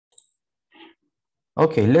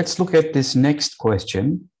Okay, let's look at this next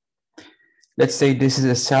question. Let's say this is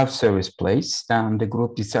a self-service place and the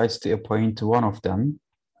group decides to appoint one of them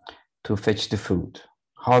to fetch the food.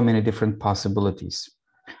 How many different possibilities?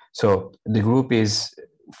 So the group is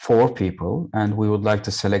 4 people and we would like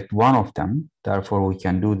to select one of them. Therefore, we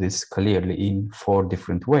can do this clearly in 4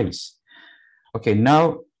 different ways. Okay,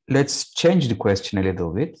 now let's change the question a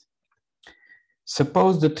little bit.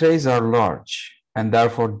 Suppose the trays are large and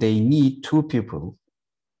therefore they need 2 people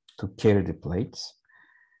to carry the plates.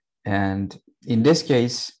 And in this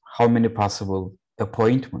case, how many possible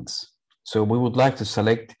appointments? So we would like to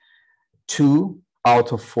select 2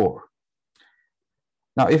 out of 4.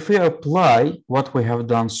 Now, if we apply what we have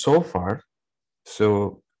done so far,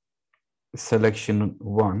 so selection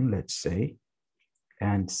 1, let's say,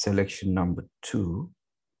 and selection number 2.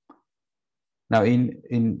 Now,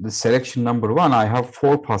 in the selection number 1, I have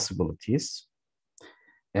 4 possibilities.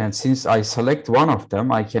 And since I select one of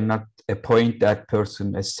them, I cannot appoint that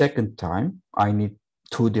person a second time. I need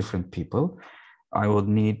 2 different people. I would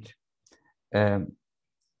need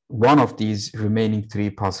one of these remaining 3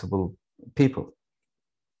 possible people.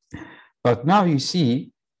 But now you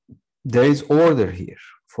see there is order here.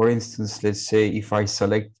 For instance, let's say if I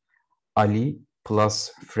select Ali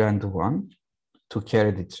plus friend 1 to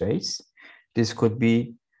carry the trays, this could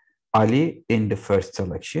be Ali in the first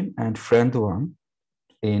selection and friend 1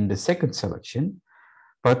 in the second selection.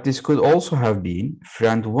 But this could also have been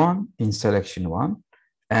friend 1 in selection 1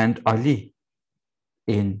 and Ali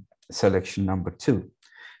in selection number 2.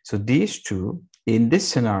 So these 2 in this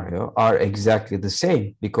scenario are exactly the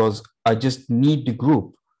same because I just need the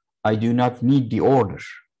group. I do not need the order.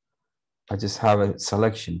 I just have a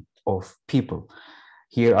selection of people.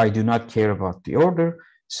 Here I do not care about the order,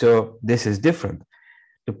 so this is different.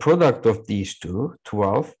 The product of these two,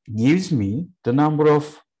 12, gives me the number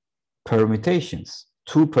of permutations,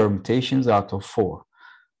 2 permutations out of 4.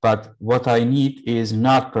 But what I need is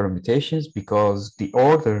not permutations because the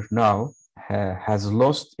order now has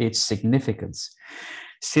lost its significance.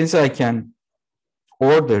 Since I can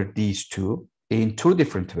order these 2 in 2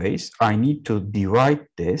 different ways, I need to divide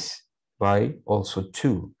this by also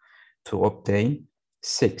 2 to obtain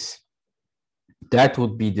 6. That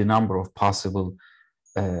would be the number of possible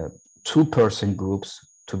 2-person groups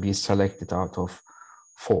to be selected out of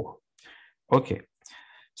 4. Okay,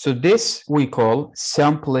 so this we call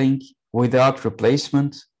sampling without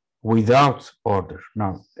replacement, without order.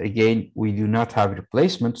 Now, again, we do not have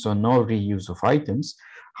replacement, so no reuse of items.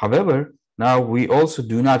 However, now we also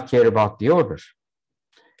do not care about the order.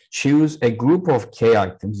 Choose a group of k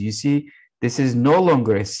items. You see, this is no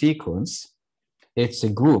longer a sequence. It's a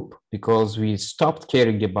group because we stopped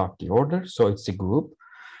caring about the order. So it's a group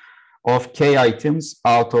of k items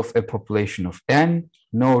out of a population of n,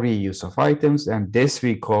 no reuse of items, and this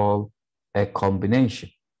we call a combination.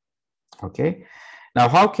 Okay. Now,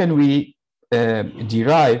 how can we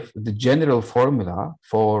derive the general formula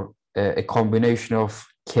for a combination of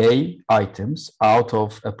k items out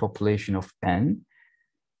of a population of n?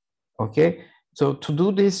 Okay, so to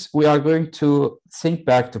do this, we are going to think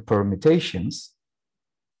back to permutations,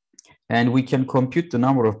 and we can compute the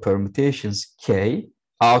number of permutations k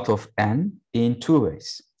out of n in 2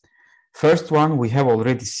 ways. First one we have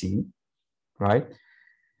already seen, right?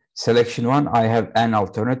 Selection 1, I have n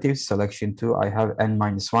alternatives. Selection 2, I have n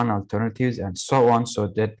minus 1 alternatives, and so on. So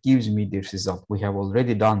that gives me this result. We have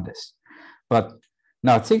already done this. But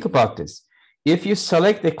now think about this. If you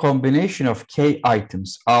select a combination of k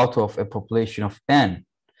items out of a population of n,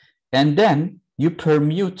 and then you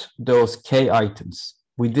permute those k items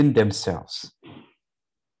within themselves,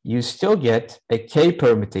 you still get a k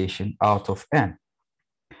permutation out of n.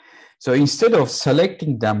 So instead of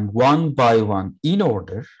selecting them one by one in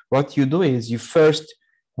order, what you do is you first,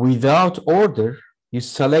 without order, you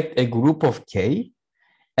select a group of k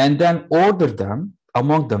and then order them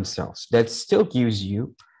among themselves. That still gives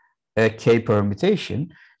you a k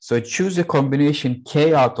permutation. So choose a combination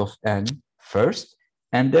k out of n first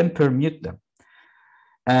and then permute them.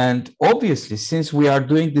 And obviously, since we are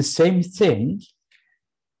doing the same thing,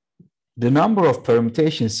 the number of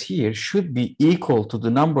permutations here should be equal to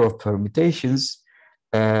the number of permutations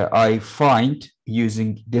I find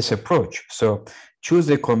using this approach. So choose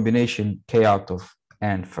a combination k out of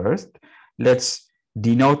n first. Let's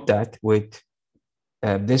denote that with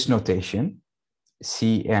this notation,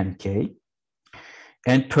 c and k,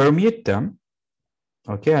 and permute them.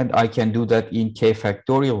 Okay, and I can do that in k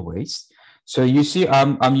factorial ways. So you see,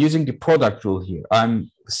 I'm using the product rule here.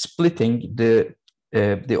 I'm splitting the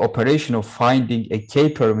operation of finding a k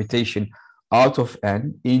permutation out of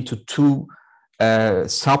n into 2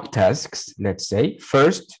 subtasks, let's say.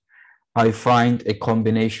 First, I find a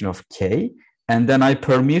combination of k, and then I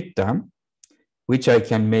permute them, which I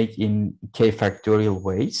can make in k factorial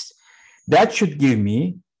ways. That should give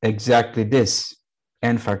me exactly this,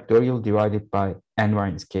 n factorial divided by n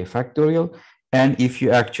minus k factorial. And if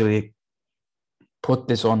you actually put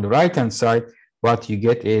this on the right-hand side, what you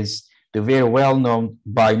get is the very well-known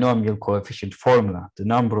binomial coefficient formula. The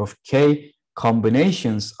number of k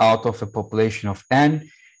combinations out of a population of n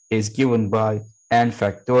is given by n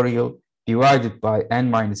factorial divided by n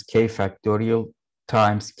minus k factorial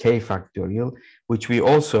times k factorial, which we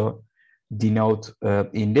also denote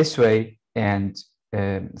in this way, and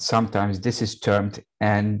sometimes this is termed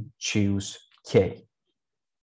n choose k.